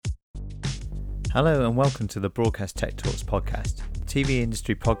Hello and welcome to the Broadcast Tech Talks podcast, TV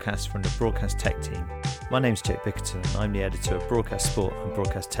industry podcast from the Broadcast Tech team. My name's Jake Bickerton and I'm the editor of Broadcast Sport and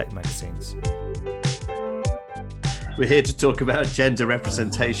Broadcast Tech magazines. We're here to talk about gender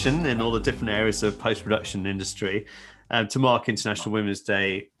representation in all the different areas of post-production industry to mark International Women's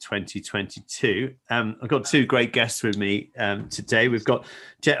Day 2022. I've got two great guests with me today. We've got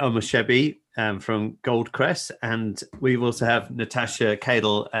Jet Omoshebe from Goldcrest, and we also have Natasha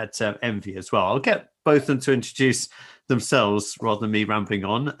Cadle at Envy as well. I'll get both of them to introduce themselves rather than me rambling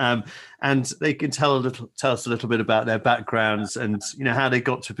on, and they can tell us a little bit about their backgrounds and how they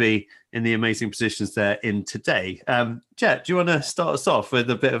got to be in the amazing positions they're in today. Jet, do you want to start us off with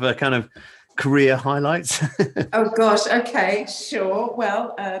a bit of a kind of career highlights? Oh gosh, okay, sure.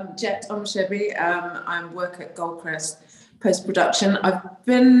 Well, Jet Omoshebe, I work at Goldcrest post-production. I've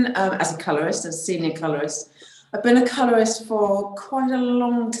been, as a colourist, as a senior colourist, I've been a colourist for quite a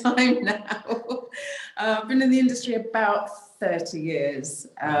long time now. I've been in the industry about 30 years,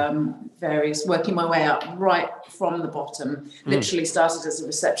 working my way up right from the bottom. Literally started as a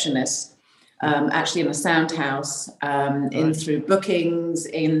receptionist, actually in a sound house, in through bookings,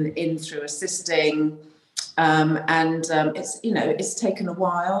 in through assisting. It's taken a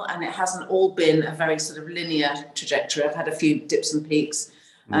while, and it hasn't all been a very sort of linear trajectory. I've had a few dips and peaks,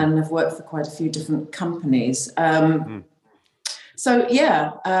 and I've worked for quite a few different companies. Now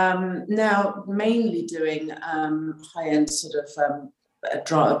mainly doing high-end sort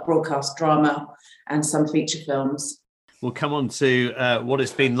of broadcast drama and some feature films. We'll come on to what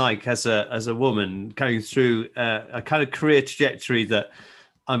it's been like as a woman going through a kind of career trajectory that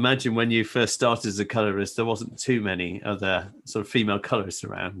I imagine when you first started as a colourist, there wasn't too many other sort of female colourists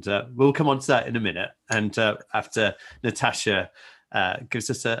around. We'll come on to that in a minute. And after Natasha gives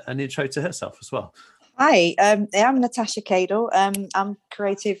us an intro to herself as well. Hi, I'm Natasha Cadle. I'm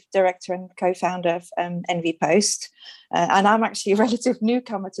creative director and co-founder of Envy Post. And I'm actually a relative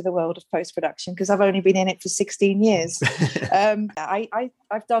newcomer to the world of post-production because I've only been in it for 16 years.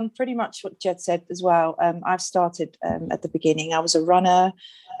 I've done pretty much what Jed said as well. I've started at the beginning. I was a runner.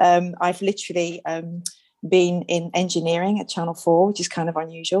 I've literally been in engineering at Channel 4, which is kind of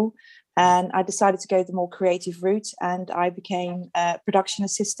unusual. And I decided to go the more creative route, and I became a production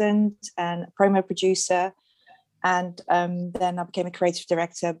assistant and a promo producer. And then I became a creative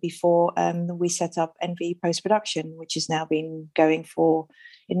director before we set up Envy Post Production, which has now been going for,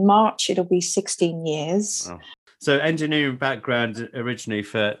 in March, it'll be 16 years. Wow. So engineering background originally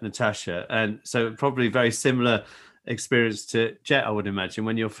for Natasha, and so probably very similar experience to Jet, I would imagine,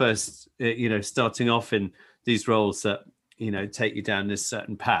 when you're first, starting off in these roles that, take you down this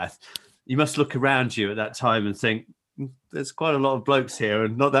certain path. You must look around you at that time and think, there's quite a lot of blokes here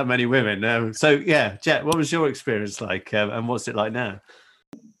and not that many women. Jet, what was your experience like and what's it like now?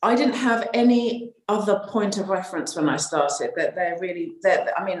 I didn't have any other point of reference when I started.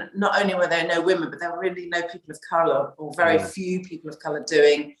 Not only were there no women, but there were really no people of colour, or very few people of colour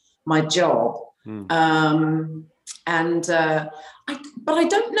doing my job. But I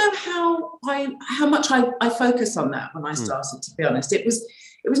don't know how much I focus on that when I started, to be honest.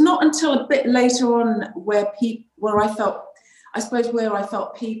 It was not until a bit later on where I felt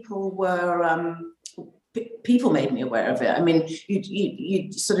people were people made me aware of it. I mean,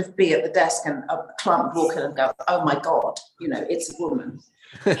 you'd sort of be at the desk and a client would walk in and go, "Oh my God, it's a woman,"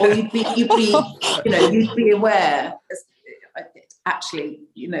 or you'd be aware. Actually,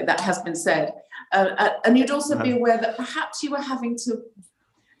 that has been said, and you'd also be aware that perhaps you were having to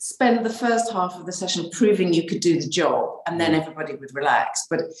spend the first half of the session proving you could do the job, and then everybody would relax.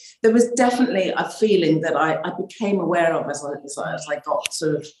 But there was definitely a feeling that I became aware of as I got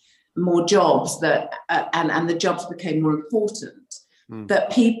sort of more jobs and the jobs became more important.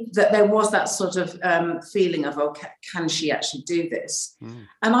 That there was that sort of feeling of, can she actually do this?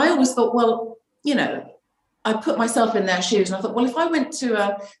 And I always thought, well, I put myself in their shoes, and I thought, well, if I went to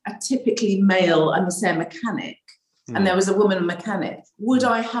a typically male, I'm going to say a mechanic, and there was a woman mechanic, would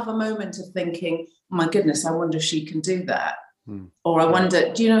I have a moment of thinking, oh my goodness, I wonder if she can do that? Or I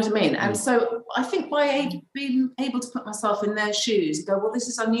wonder, do you know what I mean? And so I think by being able to put myself in their shoes and go, well, this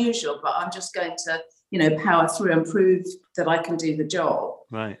is unusual, but I'm just going to, power through and prove that I can do the job.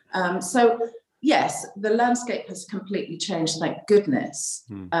 Right. So yes, the landscape has completely changed, thank goodness.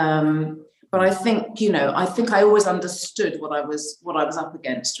 But I think, I always understood what I was up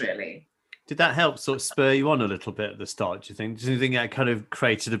against, really. Did that help sort of spur you on a little bit at the start, do you think? Do you think that kind of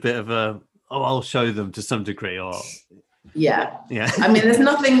created a bit of I'll show them to some degree, or? Yeah. I mean, there's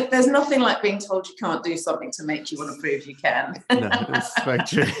nothing like being told you can't do something to make you want to prove you can. No, that's very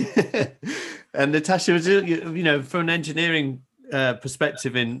true. And Natasha, was from an engineering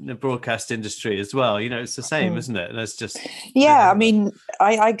perspective in the broadcast industry as well. You know, it's the same, isn't it? That's just I mean,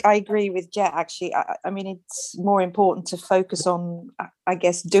 I agree with Jet. Actually, I mean, it's more important to focus on, I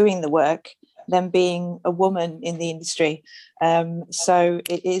guess, doing the work than being a woman in the industry. So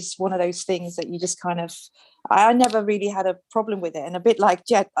it is one of those things that you just kind of. I never really had a problem with it, and a bit like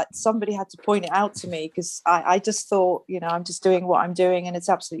Jet, somebody had to point it out to me, because I just thought, you know, I'm just doing what I'm doing, and it's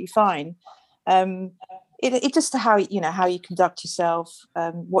absolutely fine. It just how you conduct yourself,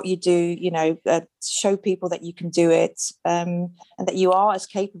 what you do, you know, show people that you can do it, and that you are as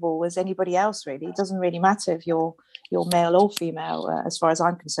capable as anybody else. Really, it doesn't really matter if you're male or female, as far as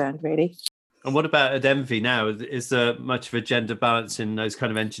I'm concerned, really. And what about at Envy now? Is there much of a gender balance in those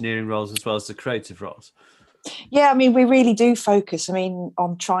kind of engineering roles as well as the creative roles? Yeah, I mean, we really do focus,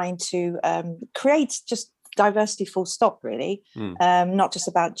 on trying to create just diversity full stop, really, not just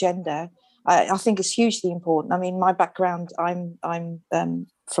about gender. I think it's hugely important. I mean, my background, I'm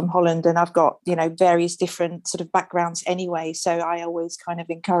from Holland, and I've got, you know, various different sort of backgrounds anyway. So I always kind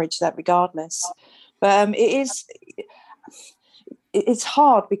of encourage that regardless. But it's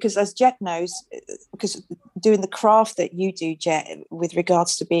hard because, as Jet knows, because doing the craft that you do, Jet, with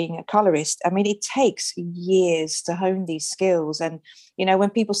regards to being a colorist, I mean, it takes years to hone these skills. And, you know, when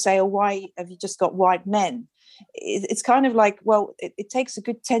people say, oh, why have you just got white men? It's kind of like, well, it takes a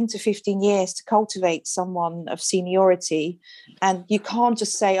good 10 to 15 years to cultivate someone of seniority. And you can't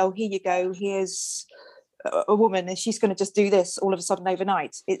just say, oh, here you go, here's a woman and she's going to just do this all of a sudden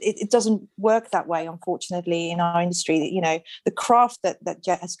overnight. It doesn't work that way, unfortunately, in our industry. You know, the craft that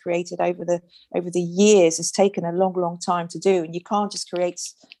Jet has created over the years has taken a long time to do, and you can't just create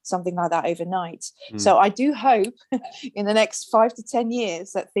something like that overnight. So I do hope in the next 5 to 10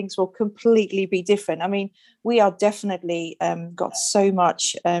 years that things will completely be different. I mean, we are definitely got so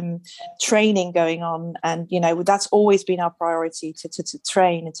much training going on, and, you know, that's always been our priority, to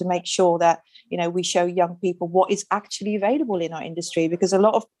train and to make sure that, you know, we show young people what is actually available in our industry, because a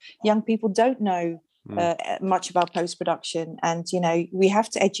lot of young people don't know much about post-production. And, you know, we have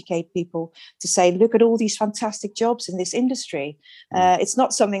to educate people to say, look at all these fantastic jobs in this industry. It's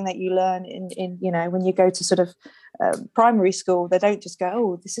not something that you learn in you know, when you go to sort of primary school. They don't just go,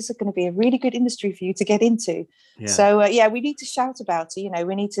 oh, this is going to be a really good industry for you to get into. So we need to shout about it. You know,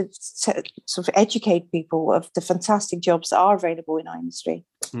 we need to sort of educate people of the fantastic jobs that are available in our industry.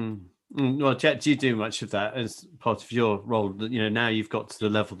 Well, Jet, do you do much of that as part of your role? You know, now you've got to the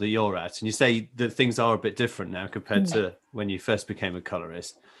level that you're at, and you say that things are a bit different now compared to when you first became a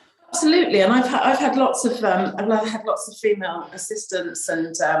colorist. Absolutely, and I've had lots of female assistants,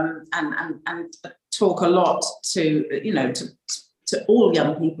 and talk a lot to, you know, to all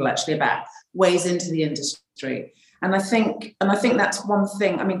young people actually about ways into the industry. And I think that's one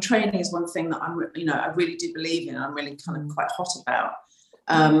thing. I mean, training is one thing that I really do believe in. I'm really kind of quite hot about.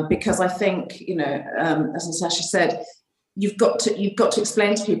 Because I think, you know, as Natasha said, you've got to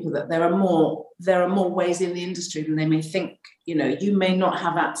explain to people that there are more ways in the industry than they may think. You know, you may not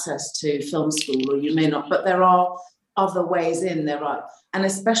have access to film school, or you may not, but there are other ways in. And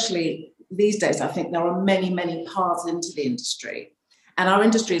especially these days, I think there are many paths into the industry, and our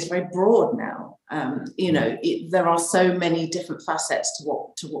industry is very broad now. You know, there are so many different facets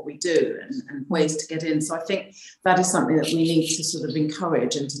to what we do, and ways to get in. So I think that is something that we need to sort of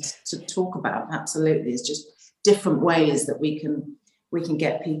encourage and to talk about. Absolutely, is just different ways that we can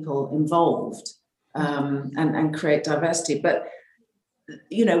get people involved, and create diversity. But,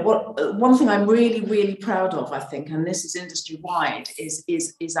 you know, one thing I'm really proud of, I think, and this is industry wide, is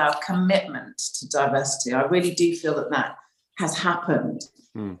our commitment to diversity. I really do feel that has happened.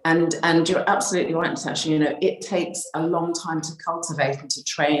 And you're absolutely right, Natasha. You know, it takes a long time to cultivate and to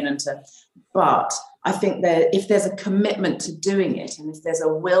train but I think that if there's a commitment to doing it, and if there's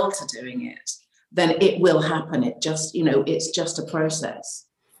a will to doing it, then it will happen. It just, you know, it's just a process.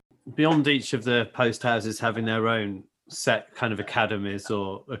 Beyond each of the post houses having their own set kind of academies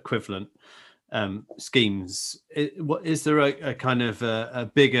or equivalent schemes, is there a kind of a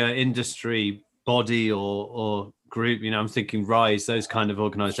bigger industry body or group? You know, I'm thinking Rise, those kind of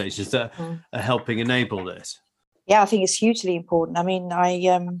organizations that are helping enable this. Yeah, I think it's hugely important. I mean,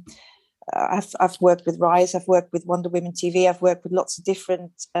 I've worked with Rise, I've worked with Wonder Women TV, I've worked with lots of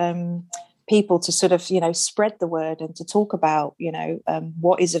different people to sort of, you know, spread the word and to talk about, you know,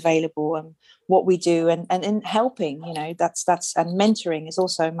 what is available and what we do, and in helping, you know, that's and mentoring is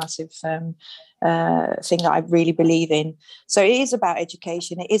also a massive thing that I really believe in. So it is about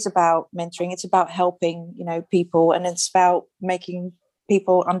education, it is about mentoring, it's about helping, you know, people, and it's about making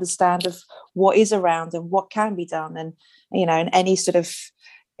people understand of what is around and what can be done, and, you know, and any sort of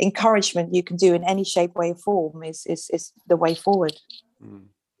encouragement you can do in any shape, way, or form is the way forward.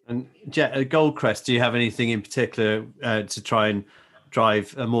 And Jet, at Goldcrest, do you have anything in particular to try and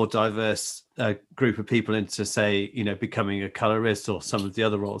drive a more diverse group of people into, say, becoming a colorist or some of the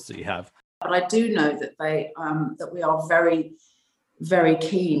other roles that you have? But I do know that that we are very, very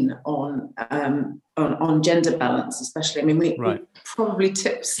keen on gender balance, especially. I mean, we probably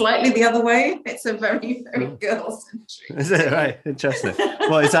tip slightly the other way. It's a very, very girl-centric. Is it right? Interesting.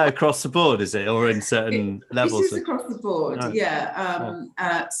 Well, is that across the board? Is it, or in certain levels? This is across the board. Right.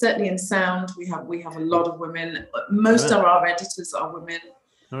 Yeah. Certainly in sound, we have a lot of women. Most of our editors are women.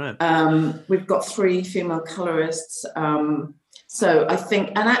 All right. We've got 3 female colorists. So I think,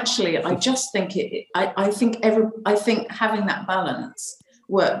 and actually, I just think I think having that balance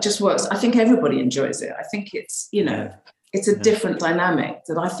just works. I think everybody enjoys it. I think it's it's a different dynamic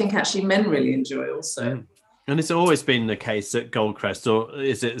that I think actually men really enjoy also. And it's always been the case at Goldcrest, or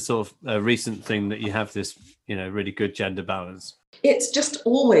is it sort of a recent thing that you have this really good gender balance? It's just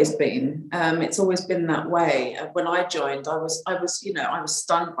always been. It's always been that way. When I joined, I was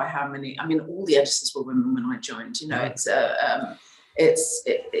stunned by how many. I mean, all the editors were women when I joined.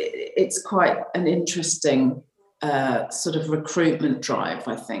 It's quite an interesting sort of recruitment drive,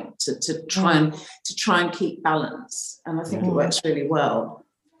 I think, to try and keep balance, and I think it works really well.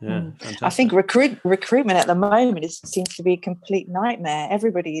 Yeah, I think recruitment at the moment seems to be a complete nightmare.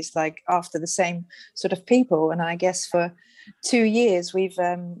 Everybody's like after the same sort of people, and I guess for 2 years we've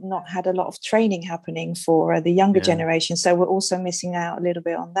not had a lot of training happening for the younger generation, so we're also missing out a little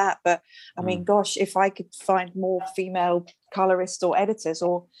bit on that. But I mean, gosh, if I could find more female colorists or editors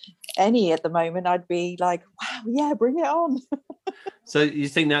or any at the moment, I'd be like, wow, yeah, bring it on. So you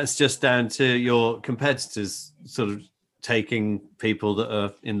think that's just down to your competitors sort of taking people that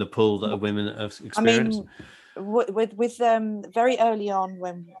are in the pool that are women that have experience? I mean, with very early on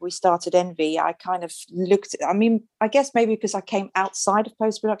when we started Envy, I kind of looked at, I mean, I guess maybe because I came outside of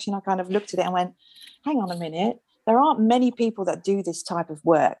post-production, I kind of looked at it and went, hang on a minute, there aren't many people that do this type of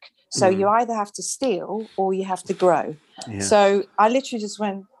work. So you either have to steal or you have to grow. Yeah. So I literally just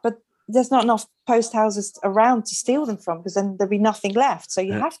went, but there's not enough post houses around to steal them from, because then there'll be nothing left. So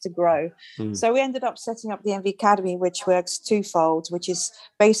you have to grow. So we ended up setting up the Envy Academy, which works twofold, which is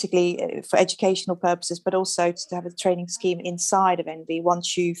basically for educational purposes, but also to have a training scheme inside of Envy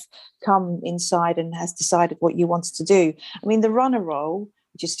once you've come inside and has decided what you want to do. I mean, the runner role,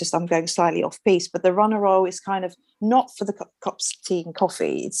 which is just, I'm going slightly off piece, but the runner role is kind of not for the cups of tea and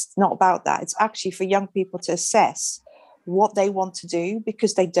coffee. It's not about that. It's actually for young people to assess what they want to do,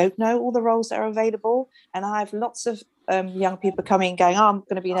 because they don't know all the roles that are available. And I have lots of young people coming going, oh, I'm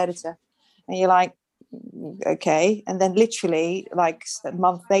going to be an editor. And you're like, okay. And then literally like a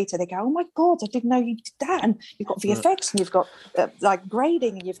month later, they go, oh my God, I didn't know you did that. And you've got VFX and you've got like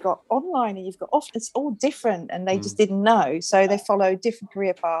grading and you've got online and you've got off. It's all different. And they just didn't know. So they follow a different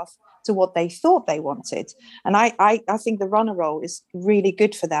career path to what they thought they wanted. And I think the runner role is really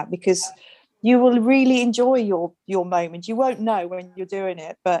good for that, because you will really enjoy your moment. You won't know when you're doing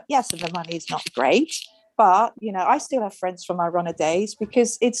it, but yes, and the money is not great. But, I still have friends from my runner days,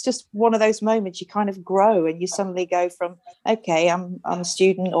 because it's just one of those moments you kind of grow and you suddenly go from, okay, I'm a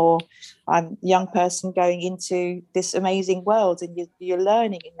student or I'm a young person going into this amazing world, and you're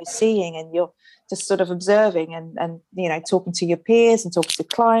learning and you're seeing and you're just sort of observing and talking to your peers and talking to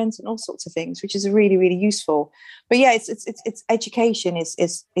clients and all sorts of things, which is really, really useful. But yeah, it's education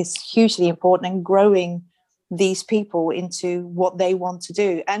is hugely important, and growing these people into what they want to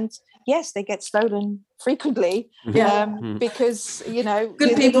do. And yes, they get stolen frequently, because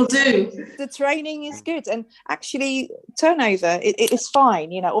good people do. The training is good, and actually turnover it is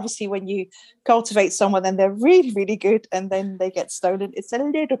fine. Obviously when you cultivate someone and they're really, really good, and then they get stolen, it's a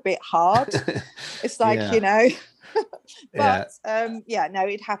little bit hard. It's like but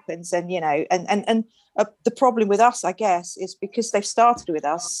it happens, and the problem with us, I guess, is because they've started with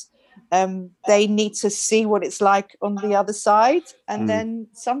us. They need to see what it's like on the other side, and then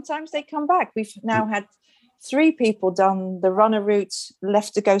sometimes they come back. We've now had 3 people done the runner route,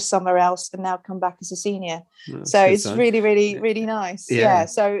 left to go somewhere else, and now come back as a senior. That's so it's really, really, really nice. Yeah.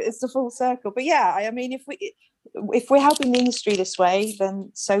 So it's the full circle. But yeah, I mean, if we're helping the industry this way,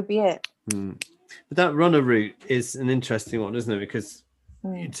 then so be it. But that runner route is an interesting one, isn't it? Because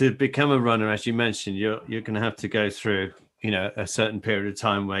to become a runner, as you mentioned, you're going to have to go through a certain period of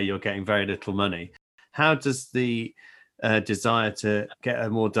time where you're getting very little money. How does the desire to get a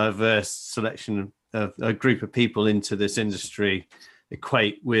more diverse selection of a group of people into this industry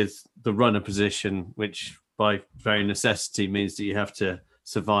equate with the runner position, which by very necessity means that you have to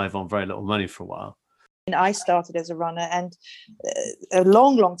survive on very little money for a while? And I started as a runner, and a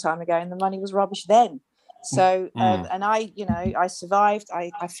long time ago, and the money was rubbish then. So, and I, I survived.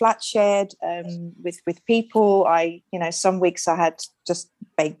 I flat shared with people. Some weeks I had just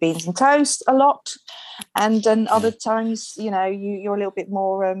baked beans and toast a lot, and then other times, you're a little bit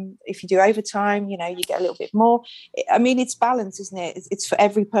more. If you do overtime, you get a little bit more. I mean, it's balance, isn't it? It's for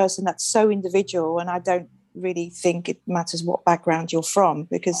every person. That's so individual, and I don't really think it matters what background you're from,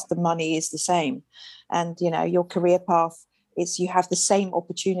 because the money is the same, and your career path is, you have the same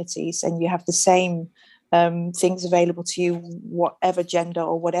opportunities and you have the same things available to you, whatever gender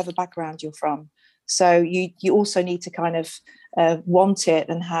or whatever background you're from. So you also need to kind of want it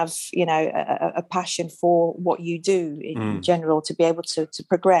and have a passion for what you do in general to be able to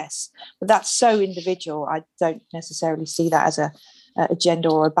progress. But that's so individual. I don't necessarily see that as a gender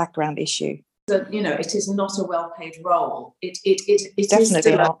or a background issue. It is not a well-paid role. It definitely is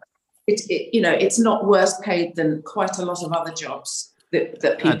still not. It's not worse paid than quite a lot of other jobs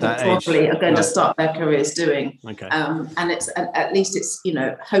that people probably are going to start their careers doing. Okay. And it's at least it's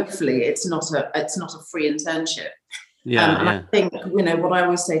hopefully it's not a free internship. I think what I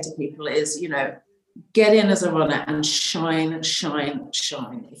always say to people is get in as a runner and shine.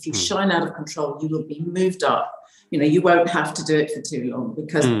 If you shine out of control, you will be moved up. You won't have to do it for too long,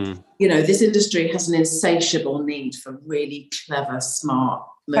 because this industry has an insatiable need for really clever, smart.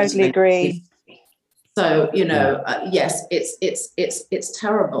 Totally agree. So yes, it's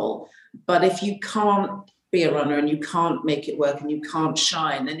terrible. But if you can't be a runner and you can't make it work and you can't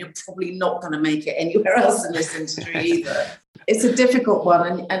shine, then you're probably not going to make it anywhere else in this industry either. It's a difficult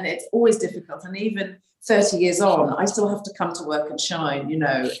one, and it's always difficult. And even 30 years on, I still have to come to work and shine,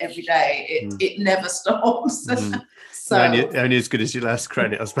 every day. It never stops. So only as good as your last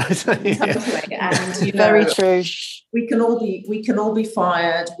credit, I suppose. Totally. And very true. We can all be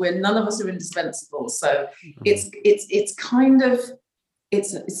fired. None of us are indispensable. So it's kind of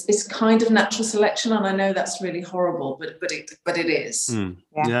natural selection, and I know that's really horrible, but it is.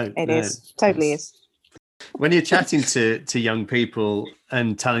 It is. Totally is. When you're chatting to young people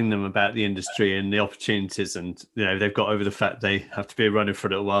and telling them about the industry and the opportunities, and they've got over the fact they have to be a runner for a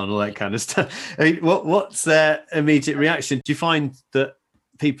little while and all that kind of stuff, I mean, what's their immediate reaction? Do you find that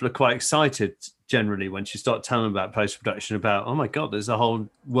people are quite excited generally when you start telling them about post-production, about, oh my God, there's a whole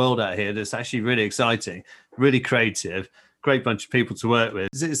world out here that's actually really exciting, really creative, great bunch of people to work with?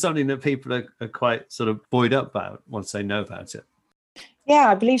 Is it something that people are quite sort of buoyed up about once they know about it? Yeah,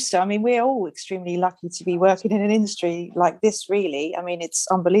 I believe so. I mean, we're all extremely lucky to be working in an industry like this, really. I mean, it's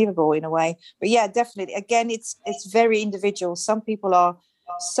unbelievable in a way. But yeah, definitely. Again, it's very individual. Some people are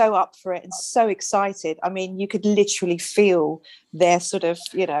so up for it and so excited. I mean, you could literally feel their sort of,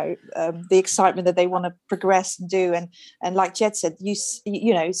 the excitement that they want to progress and do. And like Jed said,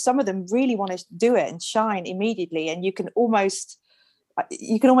 some of them really want to do it and shine immediately. And you can almost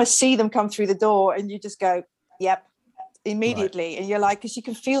see them come through the door and you just go, yep, immediately. Right. And you're like, because you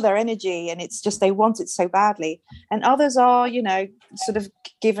can feel their energy, and it's just they want it so badly. And others are sort of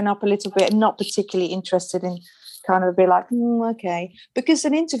given up a little bit and not particularly interested in, kind of a bit like, okay, because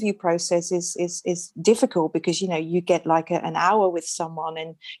an interview process is difficult, because you get like an hour with someone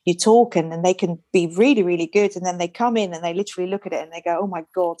and you talk, and then they can be really, really good, and then they come in and they literally look at it and they go, oh my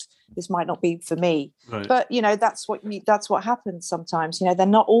God, this might not be for me. Right. But that's what happens sometimes. They're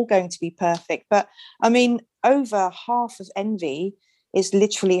not all going to be perfect. But I mean, over half of Envy is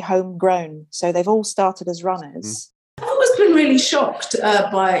literally homegrown, so they've all started as runners. I've always been really shocked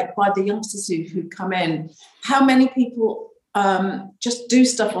by the youngsters who come in, how many people just do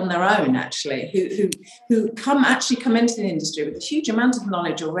stuff on their own, actually, who come into the industry with a huge amount of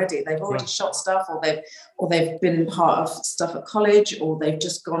knowledge already. They've already shot stuff, or they've been part of stuff at college, or they've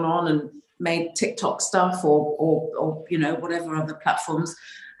just gone on and made TikTok stuff or whatever other platforms,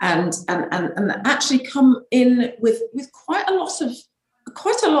 and actually come in with quite a lot of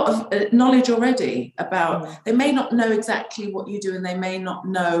knowledge already about. They may not know exactly what you do, and they may not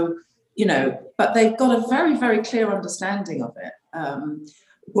know, but they've got a very, very clear understanding of it.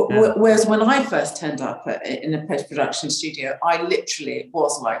 Whereas when I first turned up in a post-production studio, I literally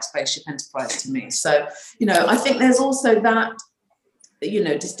was like Spaceship Enterprise to me. So, I think there's also that,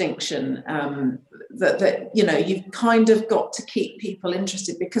 distinction that you've kind of got to keep people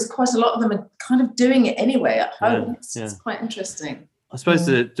interested, because quite a lot of them are kind of doing it anyway at home. It's quite interesting. I suppose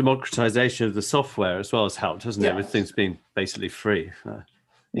the democratization of the software as well has helped, hasn't it? With things being basically free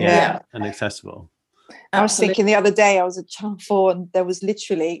and accessible. I was thinking the other day, I was at Channel 4 and there was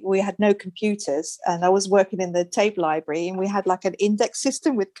we had no computers, and I was working in the tape library, and we had like an index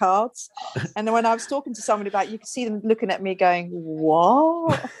system with cards. And when I was talking to somebody about it, you could see them looking at me going,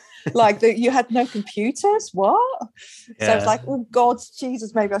 what? Like you had no computers. What? So it's like, oh God,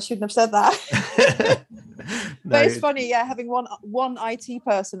 Jesus, maybe I shouldn't have said that. But it's funny, yeah, having one IT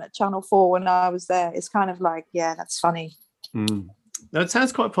person at Channel 4 when I was there. It's kind of like, yeah, that's funny. That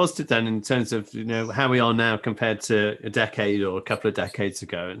sounds quite positive then, in terms of, you know, how we are now compared to a decade or a couple of decades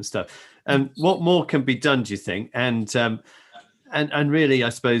ago and stuff. And what more can be done, do you think? And really, I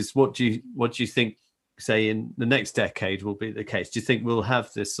suppose, what do you think, say, in the next decade will be the case? Do you think we'll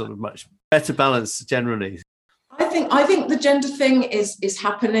have this sort of much better balance generally? I think the gender thing is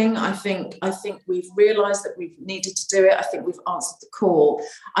happening. I think we've realised that we've needed to do it. I think we've answered the call.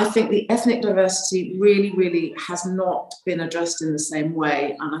 I think the ethnic diversity really, really has not been addressed in the same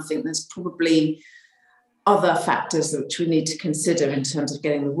way. And I think there's probably other factors which we need to consider in terms of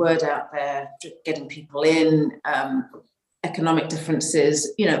getting the word out there, getting people in, economic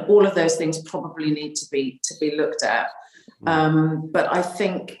differences. You know, all of those things probably need to be looked at. But I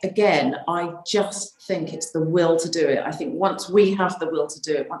think, again, I just think it's the will to do it. I think once we have the will to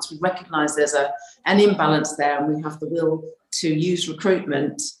do it, once we recognise there's an imbalance there, and we have the will to use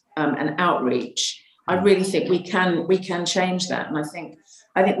recruitment and outreach, I really think we can change that. And I think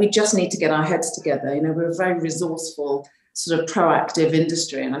we just need to get our heads together. You know, we're a very resourceful, sort of proactive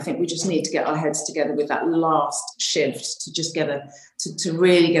industry, and I think we just need to get our heads together with that last shift to just to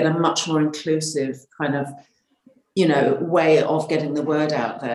really get a much more inclusive kind of, you know, way of getting the word out there.